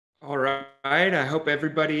right. I hope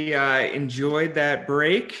everybody enjoyed that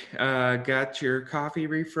break, got your coffee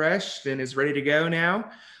refreshed, and is ready to go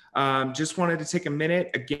now. Just wanted to take a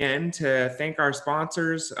minute again to thank our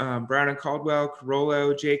sponsors, Brown and Caldwell,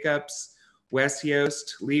 Carollo, Jacobs, West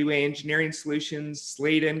Yost, Leeway Engineering Solutions,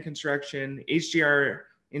 Sladen Construction, HGR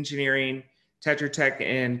Engineering, Tetra Tech,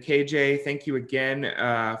 and KJ. Thank you again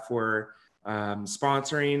for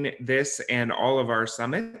sponsoring this and all of our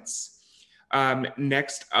summits.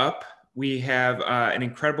 Next up, we have an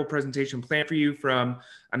incredible presentation planned for you from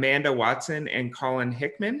Amanda Watson and Colin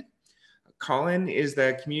Hickman. Colin is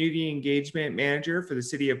the Community Engagement Manager for the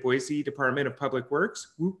City of Boise Department of Public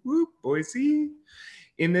Works. Whoop, whoop, Boise.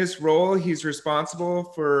 In this role, he's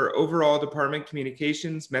responsible for overall department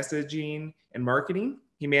communications, messaging, and marketing.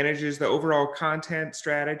 He manages the overall content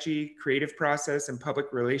strategy, creative process, and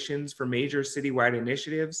public relations for major citywide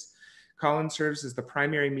initiatives. Colin serves as the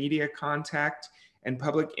primary media contact and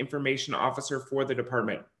public information officer for the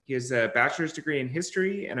department. He has a bachelor's degree in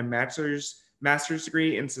history and a master's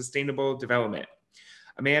degree in sustainable development.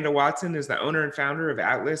 Amanda Watson is the owner and founder of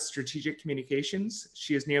Atlas Strategic Communications.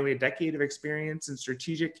 She has nearly a decade of experience in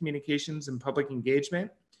strategic communications and public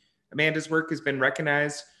engagement. Amanda's work has been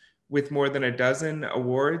recognized with more than a dozen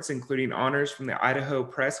awards, including honors from the Idaho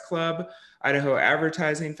Press Club, Idaho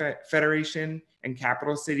Advertising Federation, and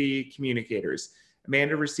Capital City Communicators.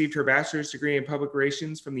 Amanda received her bachelor's degree in public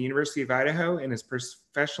relations from the University of Idaho and is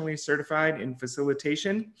professionally certified in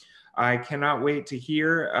facilitation. I cannot wait to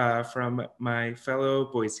hear from my fellow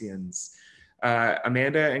Boiseans.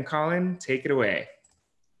 Amanda and Colin, take it away.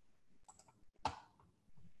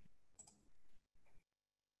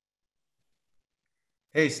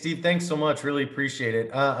 Hey, Steve, thanks so much. Really appreciate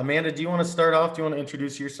it. Amanda, do you want to start off? Do you want to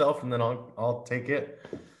introduce yourself and then I'll take it?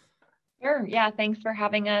 Sure. Yeah. Thanks for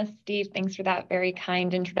having us, Steve. Thanks for that very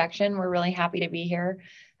kind introduction. We're really happy to be here.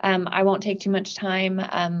 I won't take too much time.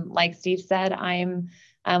 Like Steve said, I'm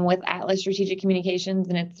with Atlas Strategic Communications,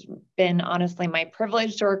 and it's been honestly my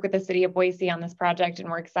privilege to work with the City of Boise on this project, and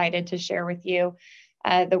we're excited to share with you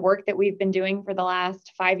the work that we've been doing for the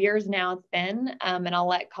last 5 years now it's been, and I'll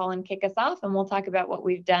let Colin kick us off, and we'll talk about what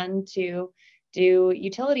we've done to do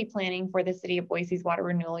utility planning for the City of Boise's water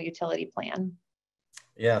renewal utility plan.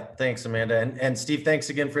 Yeah, thanks, Amanda. And Steve, thanks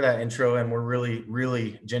again for that intro. And we're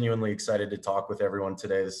really genuinely excited to talk with everyone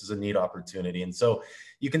today. This is a neat opportunity. And so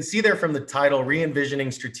you can see there from the title,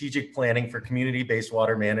 Re-envisioning Strategic Planning for Community-Based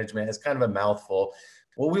Water Management, is kind of a mouthful.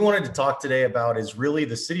 What we wanted to talk today about is really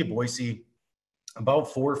the City of Boise,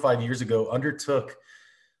 about 4 or 5 years ago, undertook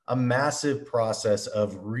a massive process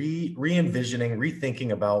of re-envisioning,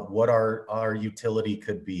 rethinking about what our utility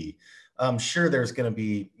could be. Sure, there's going to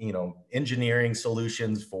be, engineering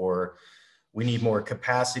solutions for, we need more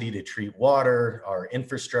capacity to treat water, our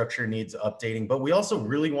infrastructure needs updating, but we also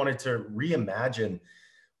really wanted to reimagine.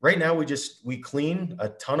 Right now, we clean a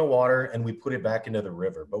ton of water and we put it back into the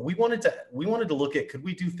river, but we wanted to look at, could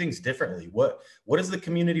we do things differently? What does the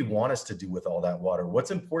community want us to do with all that water?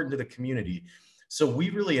 What's important to the community? So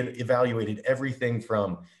we really evaluated everything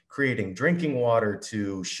from creating drinking water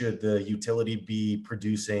to should the utility be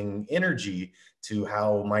producing energy to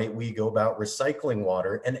how might we go about recycling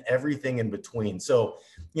water and everything in between. So,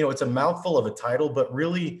 it's a mouthful of a title, but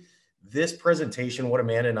really this presentation, what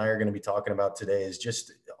Amanda and I are going to be talking about today, is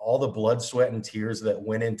just all the blood, sweat, and tears that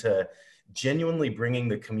went into genuinely bringing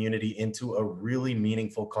the community into a really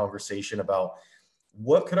meaningful conversation about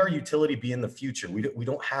what could our utility be in the future? We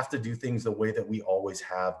don't have to do things the way that we always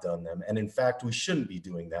have done them. And in fact, we shouldn't be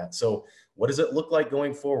doing that. So what does it look like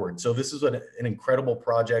going forward? So this is an incredible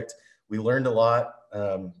project. We learned a lot,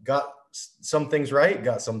 got some things right,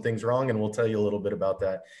 got some things wrong, and we'll tell you a little bit about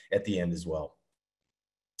that at the end as well.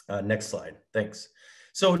 Next slide, thanks.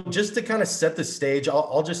 So just to kind of set the stage,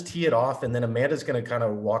 I'll just tee it off, and then Amanda's gonna kind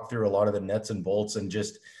of walk through a lot of the nuts and bolts and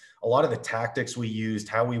just a lot of the tactics we used,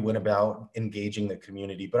 how we went about engaging the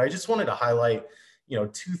community. But I just wanted to highlight, 2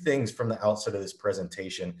 things from the outset of this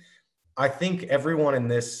presentation. I think everyone in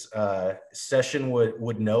this session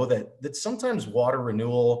would know that sometimes water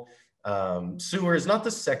renewal, sewer is not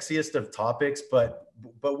the sexiest of topics, but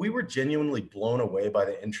we were genuinely blown away by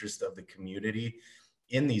the interest of the community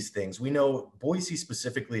in these things. We know Boise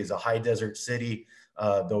specifically is a high desert city.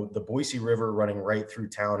 The Boise River running right through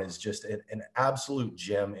town is just an absolute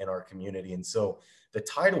gem in our community. And so the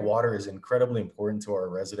tidal water is incredibly important to our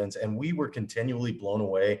residents. And we were continually blown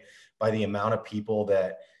away by the amount of people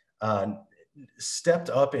that stepped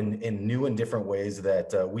up in new and different ways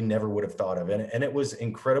that we never would have thought of. And it was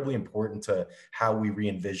incredibly important to how we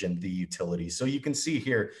re-envisioned the utility. So you can see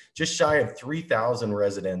here, just shy of 3,000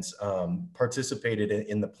 residents participated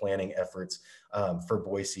in the planning efforts for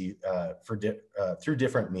Boise through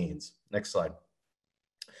different means. Next slide.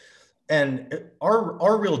 And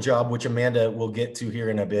our real job, which Amanda will get to here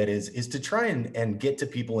in a bit, is to try and get to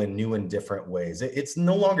people in new and different ways. It's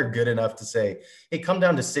no longer good enough to say, hey, come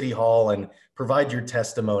down to City Hall and provide your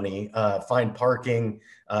testimony, find parking,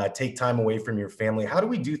 take time away from your family. How do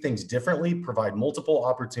we do things differently, provide multiple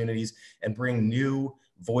opportunities, and bring new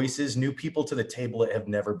voices, new people to the table that have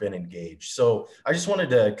never been engaged? So I just wanted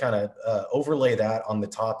to kind of overlay that on the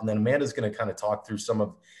top. And then Amanda's going to kind of talk through some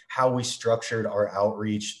of how we structured our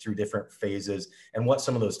outreach through different phases and what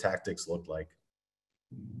some of those tactics looked like.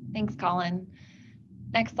 Thanks, Colin.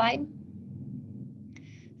 Next slide.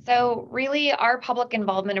 So really our public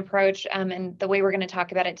involvement approach and the way we're going to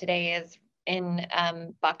talk about it today is in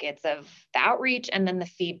buckets of the outreach and then the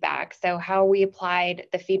feedback. So how we applied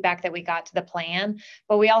the feedback that we got to the plan,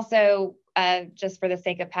 but we also, just for the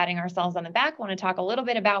sake of patting ourselves on the back, want to talk a little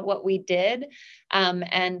bit about what we did.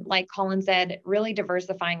 And like Colin said, really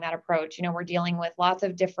diversifying that approach. You know, we're dealing with lots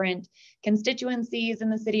of different constituencies in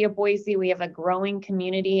the city of Boise. We have a growing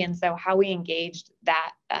community. And so how we engaged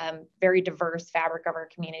that very diverse fabric of our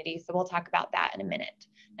community. So we'll talk about that in a minute.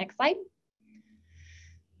 Next slide.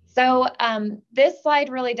 So this slide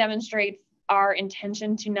really demonstrates our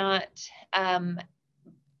intention to not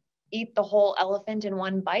eat the whole elephant in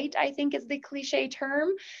one bite, I think is the cliche term.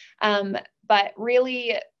 But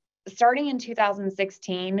really, starting in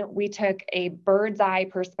 2016, we took a bird's eye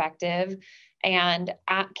perspective and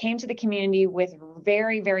came to the community with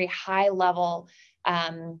very, very high level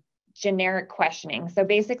generic questioning. So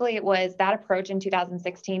basically it was that approach in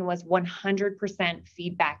 2016 was 100%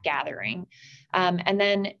 feedback gathering. And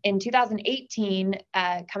then in 2018,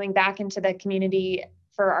 coming back into the community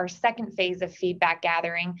for our second phase of feedback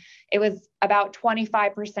gathering, it was about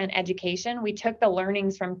 25% education. We took the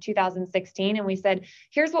learnings from 2016 and we said,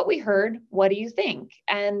 here's what we heard, what do you think?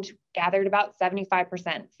 And gathered about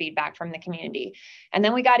 75% feedback from the community. And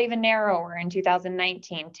then we got even narrower in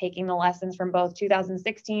 2019, taking the lessons from both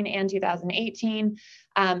 2016 and 2018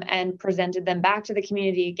 and presented them back to the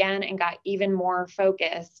community again and got even more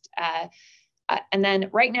focused. And then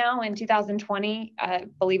right now in 2020,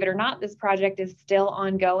 believe it or not, this project is still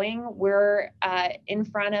ongoing. We're in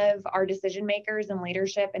front of our decision makers and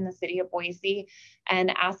leadership in the city of Boise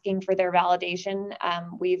and asking for their validation.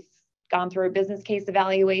 We've gone through a business case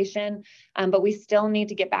evaluation, but we still need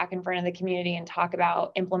to get back in front of the community and talk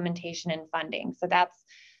about implementation and funding. So that's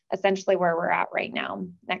essentially where we're at right now.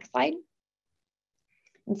 Next slide.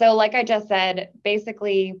 And so like I just said,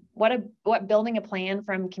 basically what building a plan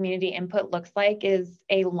from community input looks like is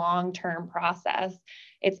a long-term process.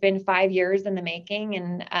 It's been 5 years in the making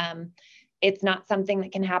and it's not something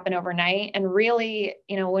that can happen overnight. And really,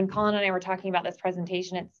 you know, when Colin and I were talking about this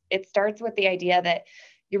presentation, it starts with the idea that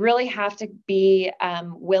you really have to be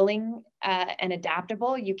willing and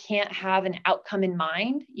adaptable. You can't have an outcome in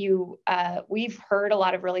mind. We've heard a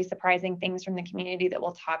lot of really surprising things from the community that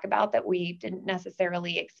we'll talk about that we didn't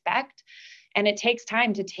necessarily expect. And it takes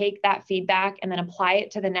time to take that feedback and then apply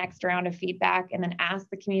it to the next round of feedback and then ask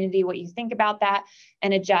the community what you think about that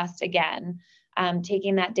and adjust again.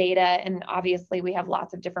 Taking that data, and obviously we have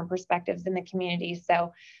lots of different perspectives in the community.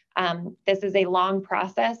 So this is a long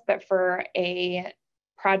process, but for a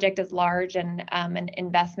project as large and an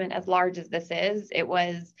investment as large as this is, it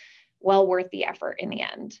was well worth the effort in the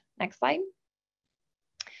end. Next slide.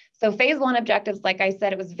 So phase one objectives, like I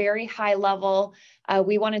said, it was very high level.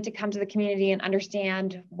 We wanted to come to the community and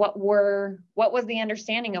understand what was the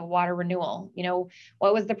understanding of water renewal? You know,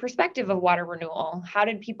 what was the perspective of water renewal? How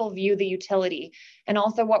did people view the utility? And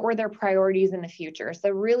also what were their priorities in the future?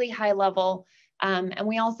 So really high level. And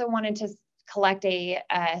we also wanted to collect a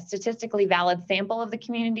statistically valid sample of the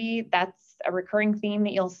community. That's a recurring theme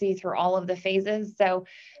that you'll see through all of the phases. So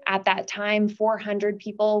at that time, 400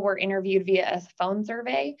 people were interviewed via a phone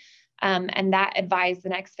survey, and that advised the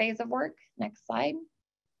next phase of work. Next slide.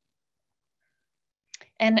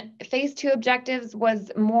 And phase two objectives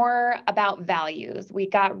was more about values. We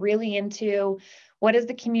got really into what does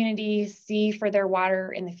the community see for their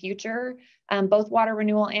water in the future, both water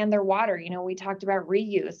renewal and their water. You know, we talked about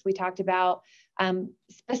reuse. We talked about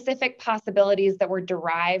specific possibilities that were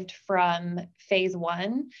derived from phase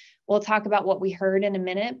one. We'll talk about what we heard in a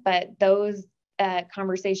minute, but those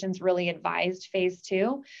conversations really advised phase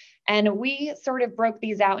two. And we sort of broke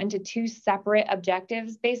these out into two separate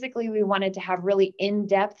objectives. Basically, we wanted to have really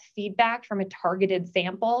in-depth feedback from a targeted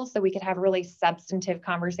sample so we could have really substantive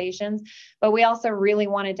conversations, but we also really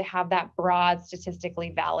wanted to have that broad,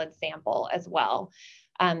 statistically valid sample as well.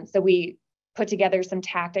 So we put together some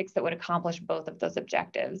tactics that would accomplish both of those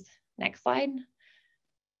objectives. Next slide.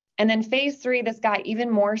 And then phase 3, this got even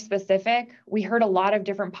more specific. We heard a lot of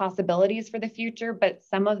different possibilities for the future, but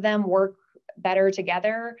some of them work better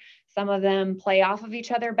together. Some of them play off of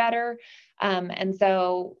each other better. And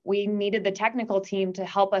so we needed the technical team to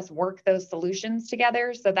help us work those solutions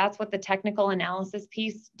together. So that's what the technical analysis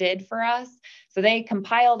piece did for us. So they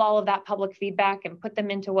compiled all of that public feedback and put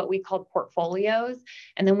them into what we called portfolios.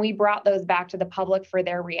 And then we brought those back to the public for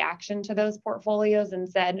their reaction to those portfolios and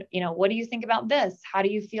said, you know, what do you think about this? How do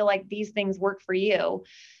you feel like these things work for you?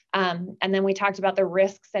 And then we talked about the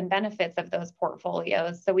risks and benefits of those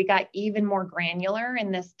portfolios. So we got even more granular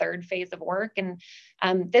in this third phase of work. And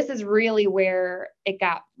this is really where it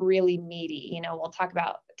got really meaty. You know, we'll talk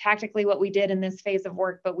about tactically what we did in this phase of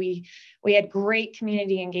work, but we had great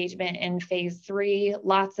community engagement in phase 3,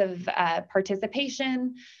 lots of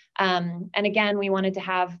participation. And again, we wanted to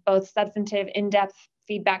have both substantive, in-depth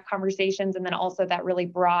feedback conversations, and then also that really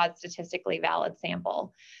broad, statistically valid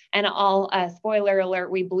sample. And all spoiler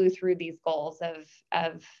alert, we blew through these goals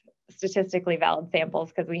of statistically valid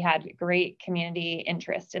samples because we had great community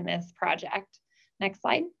interest in this project. Next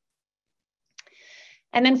slide.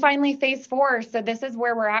 And then finally, phase 4. So this is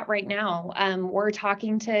where we're at right now. We're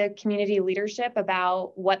talking to community leadership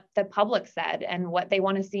about what the public said and what they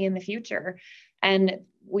want to see in the future. And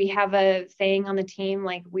we have a saying on the team,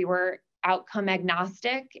 like, we were outcome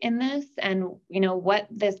agnostic in this, and you know what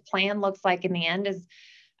this plan looks like in the end is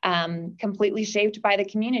completely shaped by the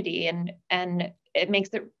community, and it makes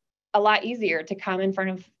it a lot easier to come in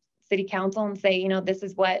front of city council and say, you know, this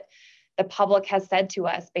is what the public has said to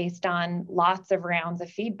us based on lots of rounds of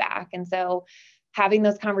feedback. And so having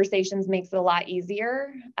those conversations makes it a lot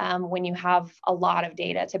easier when you have a lot of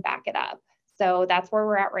data to back it up. So that's where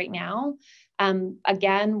we're at right now.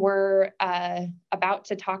 Again, we're about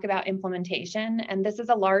to talk about implementation, and this is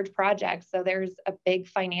a large project. So there's a big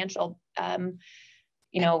financial,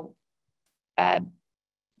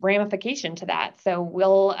 ramification to that. So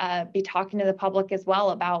we'll be talking to the public as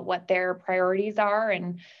well about what their priorities are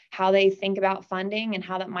and how they think about funding and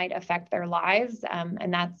how that might affect their lives.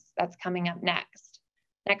 And that's coming up next.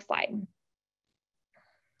 Next slide.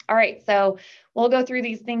 All right, so we'll go through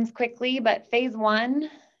these things quickly, but phase 1,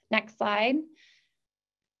 next slide.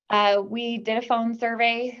 We did a phone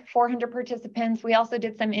survey, 400 participants. We also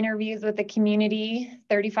did some interviews with the community,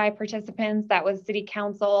 35 participants. That was city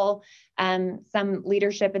council, some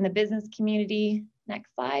leadership in the business community.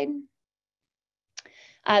 Next slide.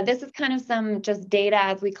 This is kind of some just data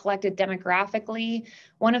as we collected demographically.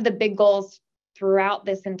 One of the big goals throughout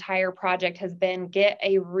this entire project has been get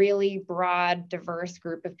a really broad, diverse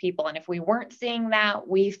group of people. And if we weren't seeing that,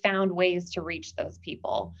 we found ways to reach those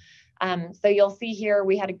people. So you'll see here,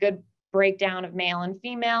 we had a good breakdown of male and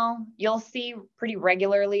female. You'll see pretty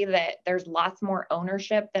regularly that there's lots more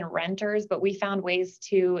ownership than renters, but we found ways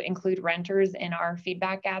to include renters in our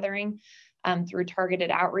feedback gathering through targeted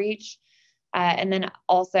outreach. And then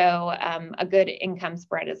also a good income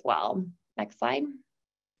spread as well. Next slide.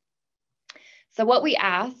 So what we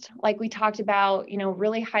asked, like we talked about, you know,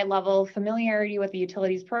 really high level familiarity with the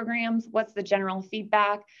utilities programs. What's the general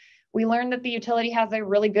feedback? We learned that the utility has a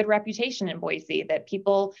really good reputation in Boise, that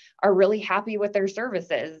people are really happy with their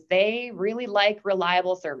services. They really like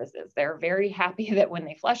reliable services. They're very happy that when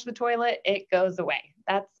they flush the toilet, it goes away.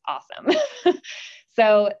 That's awesome.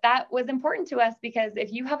 So that was important to us because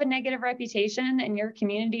if you have a negative reputation and your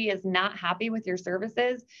community is not happy with your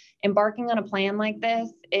services, embarking on a plan like this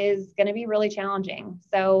is going to be really challenging.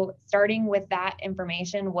 So starting with that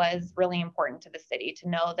information was really important to the city to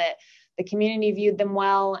know that the community viewed them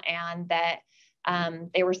well and that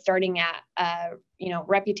they were starting at,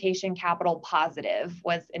 reputation capital positive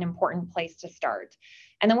was an important place to start.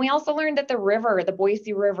 And then we also learned that the river, the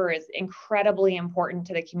Boise River, is incredibly important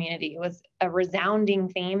to the community. It was a resounding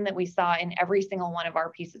theme that we saw in every single one of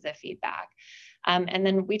our pieces of feedback. And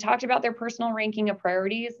then we talked about their personal ranking of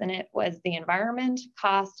priorities, and it was the environment,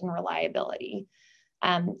 cost, and reliability.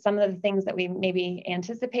 Some of the things that we maybe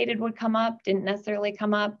anticipated would come up didn't necessarily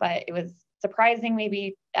come up, but it was surprising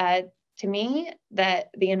maybe to me that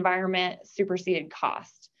the environment superseded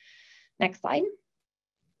cost. Next slide.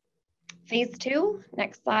 Phase 2,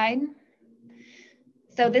 next slide.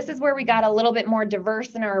 So this is where we got a little bit more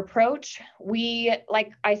diverse in our approach. We,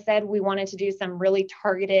 like I said, we wanted to do some really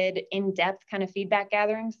targeted, in-depth kind of feedback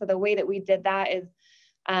gathering. So the way that we did that is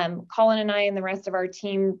Colin and I and the rest of our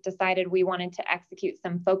team decided we wanted to execute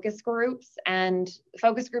some focus groups, and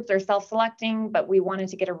focus groups are self-selecting, but we wanted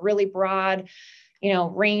to get a really broad,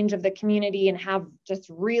 range of the community and have just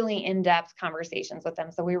really in-depth conversations with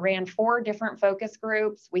them. So we ran 4 different focus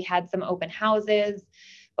groups. We had some open houses,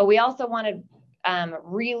 but we also wanted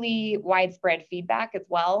really widespread feedback as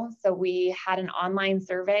well. So we had an online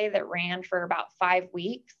survey that ran for about 5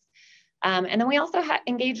 weeks. And then we also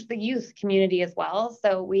engaged the youth community as well.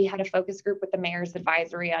 So we had a focus group with the Mayor's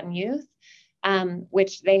Advisory on Youth,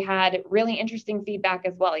 which they had really interesting feedback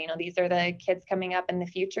as well. These are the kids coming up in the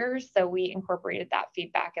future. So we incorporated that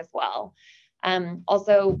feedback as well.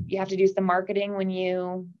 Also, you have to do some marketing when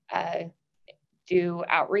you do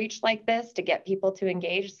outreach like this to get people to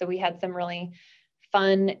engage. So we had some really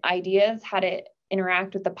fun ideas how to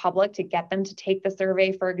interact with the public to get them to take the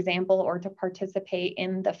survey, for example, or to participate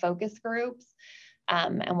in the focus groups.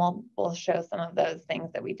 And we'll show some of those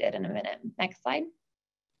things that we did in a minute. Next slide.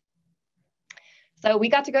 So we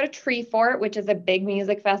got to go to Tree Fort, which is a big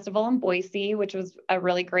music festival in Boise, which was a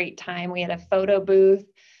really great time. We had a photo booth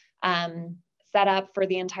set up for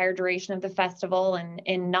the entire duration of the festival. And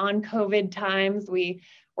in non-COVID times, we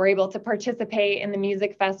were able to participate in the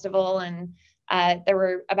music festival. And there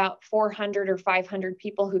were about 400 or 500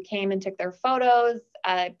 people who came and took their photos,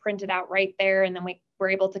 printed out right there. And then we were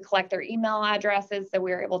able to collect their email addresses. So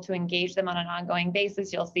we were able to engage them on an ongoing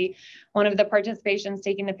basis. You'll see one of the participations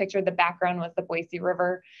taking the picture. The background was the Boise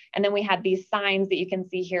River. And then we had these signs that you can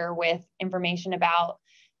see here with information about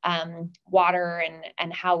water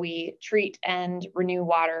and how we treat and renew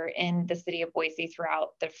water in the city of Boise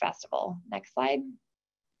throughout the festival. Next slide.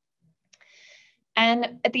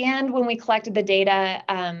 And at the end, when we collected the data,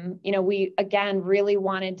 we again really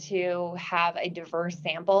wanted to have a diverse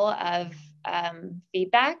sample of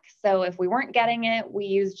feedback. So if we weren't getting it, we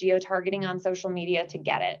used geo-targeting on social media to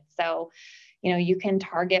get it. So, you can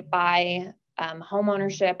target by home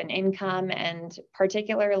ownership and income, and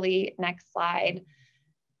particularly, next slide,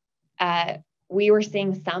 we were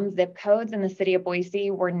seeing some zip codes in the city of Boise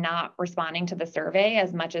were not responding to the survey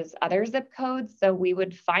as much as other zip codes. So we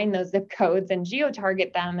would find those zip codes and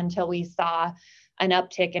geo-target them until we saw an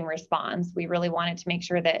uptick in response. We really wanted to make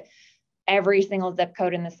sure that every single zip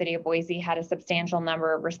code in the city of Boise had a substantial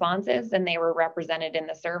number of responses and they were represented in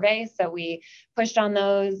the survey. So we pushed on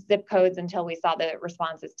those zip codes until we saw the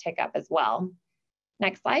responses tick up as well.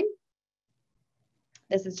 Next slide.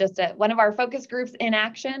 This is just one of our focus groups in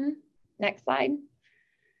action. Next slide.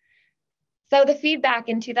 So the feedback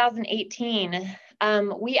in 2018,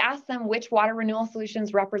 we asked them which water renewal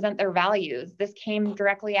solutions represent their values. This came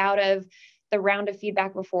directly out of the round of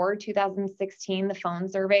feedback before 2016, the phone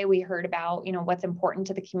survey. We heard about, what's important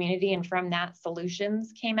to the community, and from that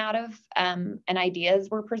solutions came out of and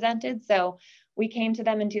ideas were presented. So we came to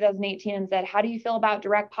them in 2018 and said, how do you feel about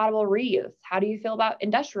direct potable reuse? How do you feel about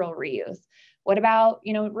industrial reuse? What about,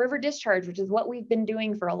 river discharge, which is what we've been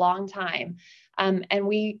doing for a long time. And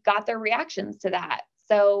we got their reactions to that.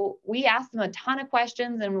 So we asked them a ton of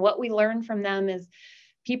questions, and what we learned from them is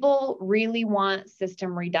people really want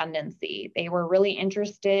system redundancy. They were really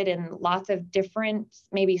interested in lots of different,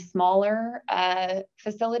 maybe smaller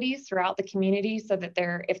facilities throughout the community, so that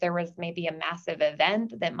if there was maybe a massive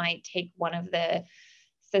event that might take one of the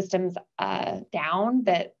systems down,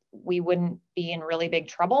 that we wouldn't be in really big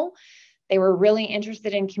trouble. They were really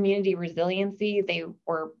interested in community resiliency. They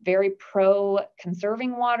were very pro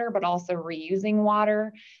conserving water, but also reusing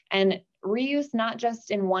water, and reuse not just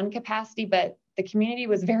in one capacity, but the community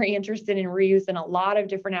was very interested in reuse in a lot of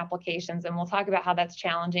different applications. And we'll talk about how that's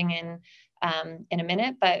challenging in a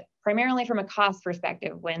minute, but primarily from a cost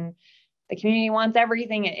perspective, when the community wants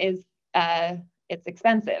everything, it's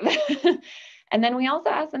expensive. And then we also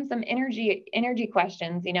asked them some energy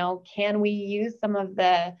questions. Can we use some of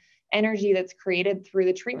the energy that's created through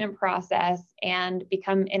the treatment process and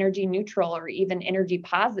become energy neutral or even energy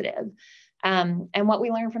positive? And what we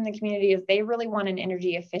learned from the community is they really want an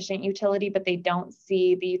energy efficient utility, but they don't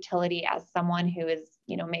see the utility as someone who is,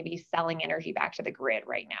 maybe selling energy back to the grid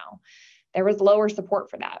right now. There was lower support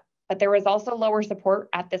for that, but there was also lower support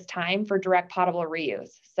at this time for direct potable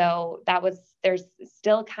reuse. So there's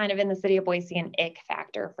still kind of in the city of Boise an ick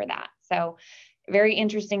factor for that. So very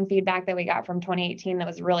interesting feedback that we got from 2018 that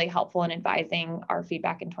was really helpful in advising our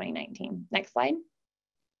feedback in 2019. Next slide.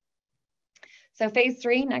 So phase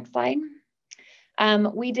 3, next slide.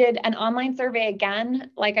 We did an online survey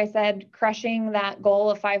again, like I said, crushing that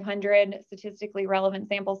goal of 500 statistically relevant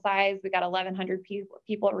sample size. We got 1,100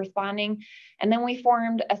 people responding. And then we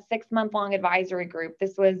formed a 6-month-long advisory group.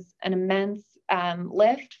 This was an immense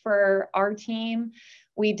lift for our team.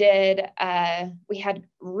 We had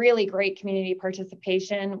really great community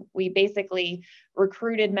participation. We basically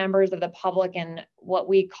recruited members of the public in what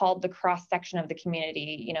we called the cross section of the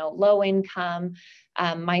community, you know, low income,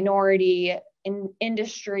 minority, in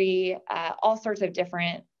industry, all sorts of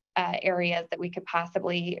different areas that we could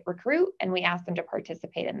possibly recruit, and we asked them to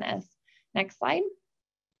participate in this. Next slide.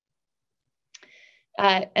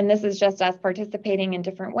 And this is just us participating in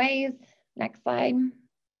different ways. Next slide.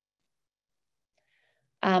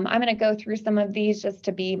 I'm going to go through some of these just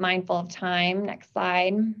to be mindful of time. Next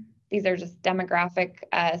slide. These are just demographic,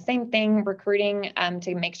 same thing, recruiting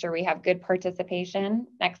to make sure we have good participation.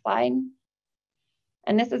 Next slide.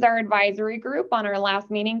 And this is our advisory group. On our last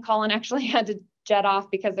meeting, Colin actually had to jet off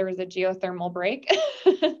because there was a geothermal break.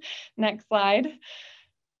 Next slide.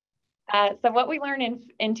 So what we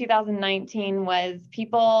learned in 2019 was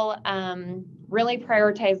people really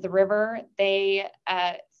prioritize the river. They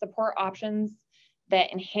support options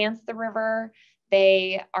that enhance the river.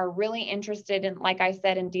 They are really interested in, like I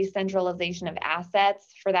said, in decentralization of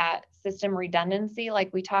assets for that system redundancy,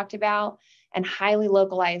 like we talked about, and highly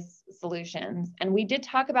localized solutions. And we did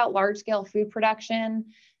talk about large-scale food production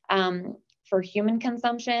for human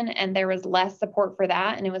consumption, and there was less support for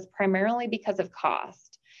that, and it was primarily because of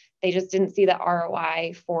cost. They just didn't see the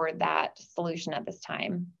ROI for that solution at this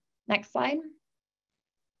time. Next slide.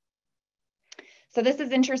 So this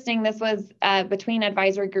is interesting. This was between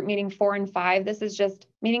advisory group meeting 4 and 5. This is just,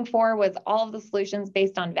 meeting 4 was all of the solutions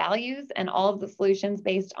based on values and all of the solutions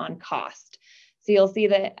based on cost. So you'll see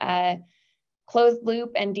that closed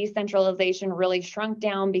loop and decentralization really shrunk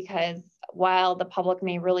down, because while the public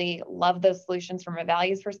may really love those solutions from a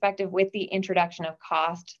values perspective, with the introduction of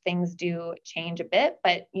cost, things do change a bit,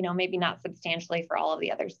 but you know, maybe not substantially for all of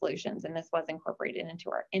the other solutions. And this was incorporated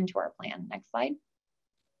into our plan. Next slide.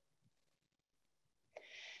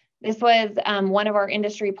 This was one of our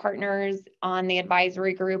industry partners on the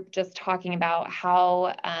advisory group, just talking about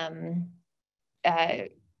how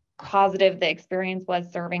positive the experience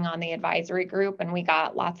was serving on the advisory group, and we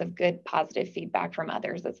got lots of good positive feedback from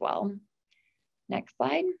others as well. Next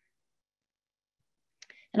slide.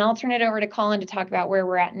 And I'll turn it over to Colin to talk about where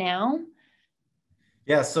we're at now.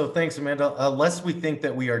 Yeah, so thanks, Amanda. Lest we think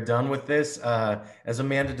that we are done with this, as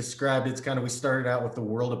Amanda described, it's kind of, we started out with the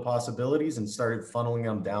world of possibilities and started funneling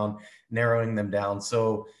them down, narrowing them down.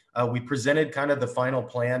 So we presented kind of the final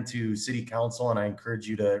plan to City Council, and I encourage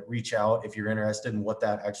you to reach out if you're interested in what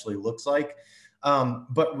that actually looks like.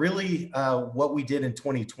 But really, what we did in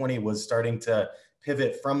 2020 was starting to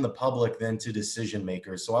pivot from the public then to decision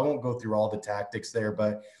makers. So I won't go through all the tactics there,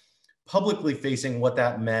 but publicly facing what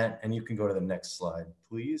that meant, and you can go to the next slide,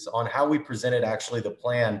 please, on how we presented actually the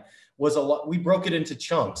plan was a lot. We broke it into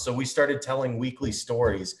chunks. So we started telling weekly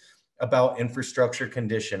stories about infrastructure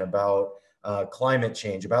condition, about climate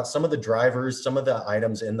change, about some of the drivers, some of the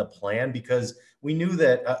items in the plan, because we knew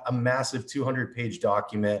that a massive 200-page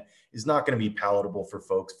document is not going to be palatable for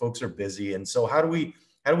folks. Folks are busy. And so how do we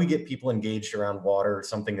get people engaged around water,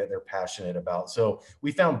 something that they're passionate about? So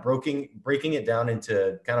we found breaking it down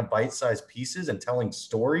into kind of bite-sized pieces and telling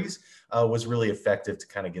stories was really effective to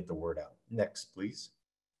kind of get the word out. Next, please.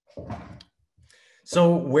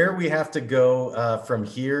 So where we have to go from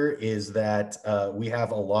here is that we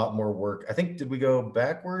have a lot more work. I think, did we go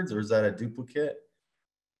backwards, or is that a duplicate?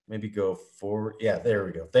 Maybe go forward. Yeah, there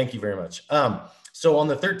we go. Thank you very much. So on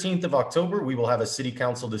the 13th of October, we will have a City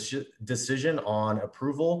Council decision on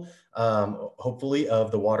approval, hopefully,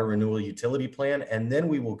 of the Water Renewal Utility Plan. And then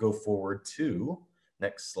we will go forward to,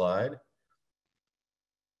 next slide.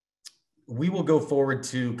 We will go forward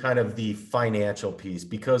to kind of the financial piece,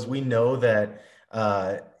 because we know that,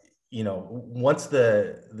 you know, once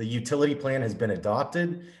the utility plan has been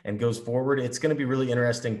adopted and goes forward, it's going to be really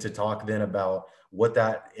interesting to talk then about what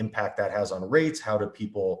that impact that has on rates. How do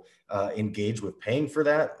people engage with paying for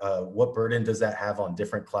that? What burden does that have on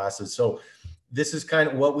different classes? So this is kind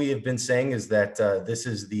of what we have been saying, is that this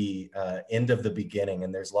is the end of the beginning,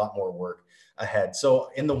 and there's a lot more work ahead. So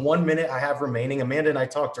in the 1 minute I have remaining, Amanda and I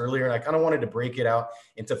talked earlier, and I kind of wanted to break it out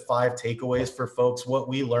into 5 takeaways for folks, what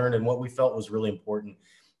we learned and what we felt was really important.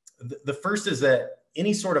 The first is that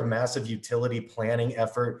any sort of massive utility planning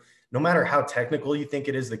effort, no matter how technical you think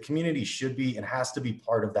it is, the community should be and has to be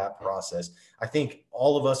part of that process. I think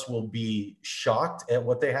all of us will be shocked at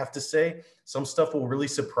what they have to say. Some stuff will really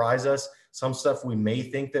surprise us. some stuff we may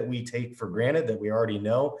think that we take for granted that we already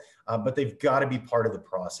know, but they've got to be part of the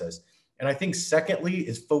process. And I think secondly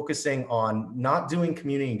is focusing on not doing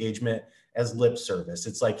community engagement as lip service.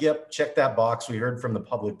 It's like, yep, check that box. We heard from the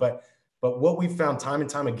public, but what we've found time and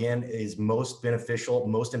time again is most beneficial,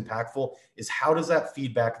 most impactful is how does that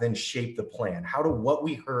feedback then shape the plan? How do what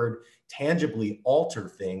we heard tangibly alter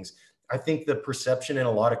things? I think the perception in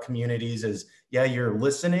a lot of communities is, yeah, you're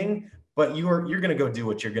listening, but you're going to go do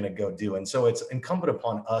what you're going to go do. And so it's incumbent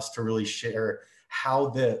upon us to really share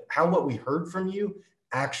how what we heard from you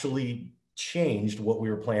actually changed what we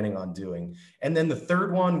were planning on doing. And then the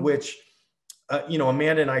third one, which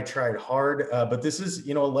Amanda and I tried hard, but this is,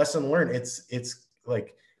 a lesson learned. It's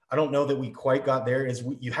like, I don't know that we quite got there,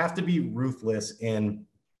 you have to be ruthless in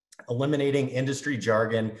eliminating industry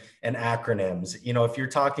jargon and acronyms. If you're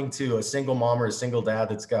talking to a single mom or a single dad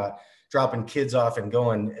that's got dropping kids off and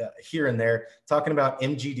going here and there, talking about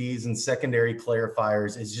MGDs and secondary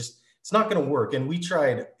clarifiers it's not going to work. And we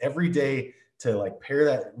tried every day to like pair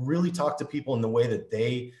that, really talk to people in the way that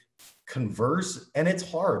they converse, and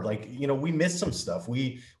it's hard. Like, we missed some stuff.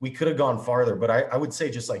 We could have gone farther, but I would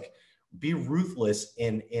say just like be ruthless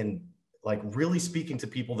in like really speaking to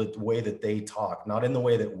people the way that they talk, not in the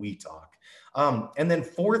way that we talk. And then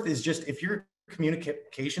fourth is just, if you're a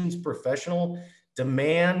communications professional,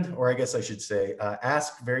 demand, or I guess I should say,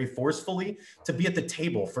 ask very forcefully to be at the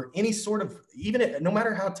table for any sort of, no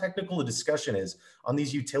matter how technical the discussion is on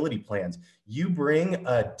these utility plans, you bring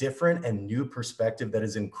a different and new perspective that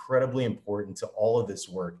is incredibly important to all of this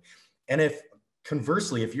work. And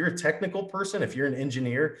conversely, if you're a technical person, if you're an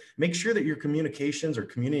engineer, make sure that your communications or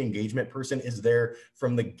community engagement person is there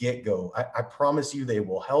from the get-go. I promise you they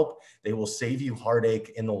will help. They will save you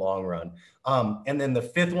heartache in the long run. And then the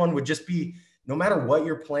fifth one would just be, no matter what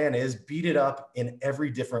your plan is, beat it up in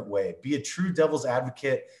every different way. Be a true devil's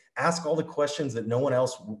advocate. Ask all the questions that no one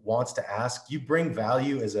else wants to ask. You bring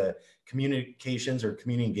value as a communications or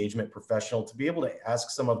community engagement professional to be able to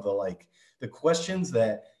ask some of the questions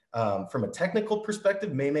that from a technical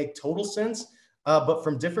perspective may make total sense, but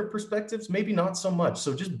from different perspectives, maybe not so much.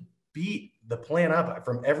 So just beat the plan up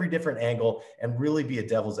from every different angle and really be a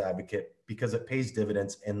devil's advocate, because it pays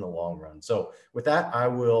dividends in the long run. So with that, I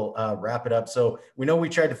will wrap it up. So we know we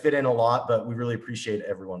tried to fit in a lot, but we really appreciate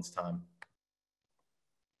everyone's time.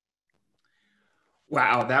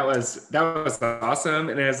 Wow, that was awesome.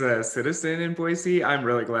 And as a citizen in Boise, I'm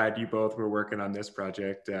really glad you both were working on this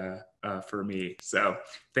project for me. So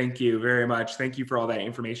thank you very much. Thank you for all that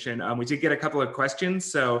information. We did get a couple of questions,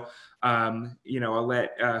 so I'll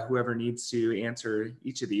let whoever needs to answer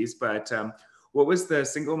each of these. But what was the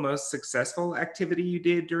single most successful activity you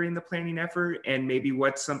did during the planning effort, and maybe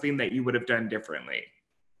what's something that you would have done differently?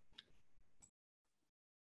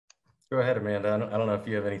 Go ahead, Amanda. I don't know if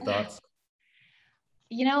you have any thoughts.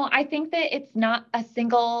 I think that it's not a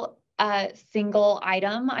single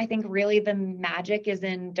item. I think really the magic is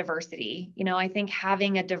in diversity. I think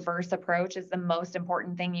having a diverse approach is the most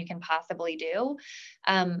important thing you can possibly do.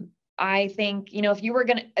 I think, if you were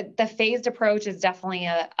the phased approach is definitely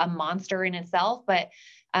a monster in itself, but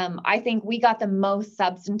I think we got the most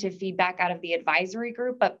substantive feedback out of the advisory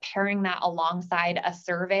group, but pairing that alongside a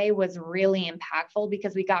survey was really impactful,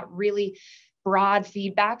 because we got really broad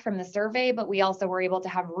feedback from the survey, but we also were able to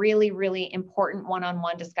have really, really important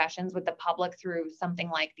one-on-one discussions with the public through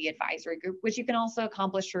something like the advisory group, which you can also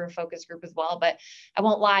accomplish through a focus group as well. But I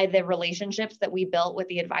won't lie, the relationships that we built with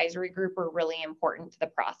the advisory group were really important to the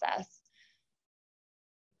process.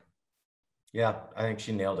 Yeah, I think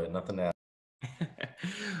she nailed it. Nothing to add.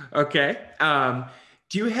 Okay.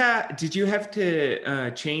 Did you have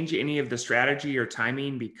to change any of the strategy or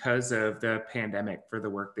timing because of the pandemic for the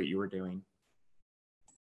work that you were doing?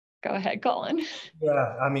 Go ahead, Colin.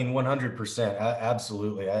 Yeah, I mean, 100%.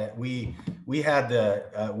 Absolutely. We had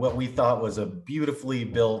what we thought was a beautifully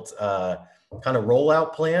built kind of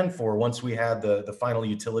rollout plan for once we had the final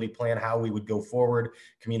utility plan, how we would go forward,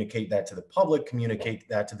 communicate that to the public, communicate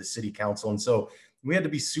that to the city council. And so we had to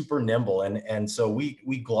be super nimble. And so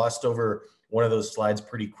we glossed over one of those slides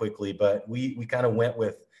pretty quickly, but we kind of went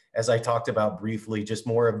with, as I talked about briefly, just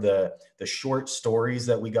more of the short stories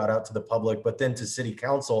that we got out to the public, but then to city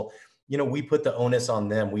council, we put the onus on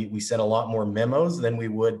them. We sent a lot more memos than we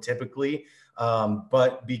would typically,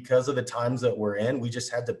 but because of the times that we're in, we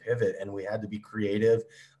just had to pivot and we had to be creative.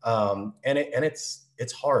 And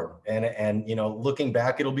it's hard. And looking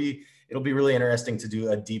back, it'll be really interesting to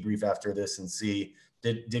do a debrief after this and see,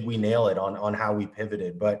 did we nail it on how we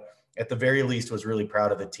pivoted? But at the very least, was really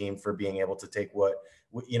proud of the team for being able to take what,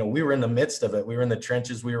 we were in the midst of it. We were in the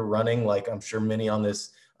trenches. We were running, like I'm sure many on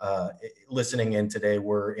this listening in today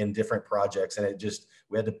were in different projects, and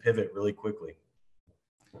we had to pivot really quickly.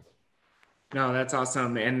 No, that's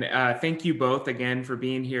awesome. And thank you both again for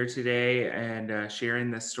being here today and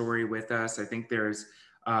sharing this story with us. I think there's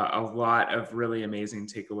a lot of really amazing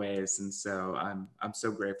takeaways. And so I'm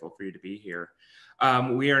so grateful for you to be here.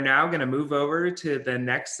 We are now going to move over to the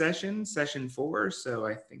next session, session 4. So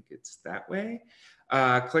I think it's that way.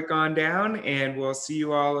 Click on down and we'll see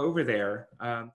you all over there.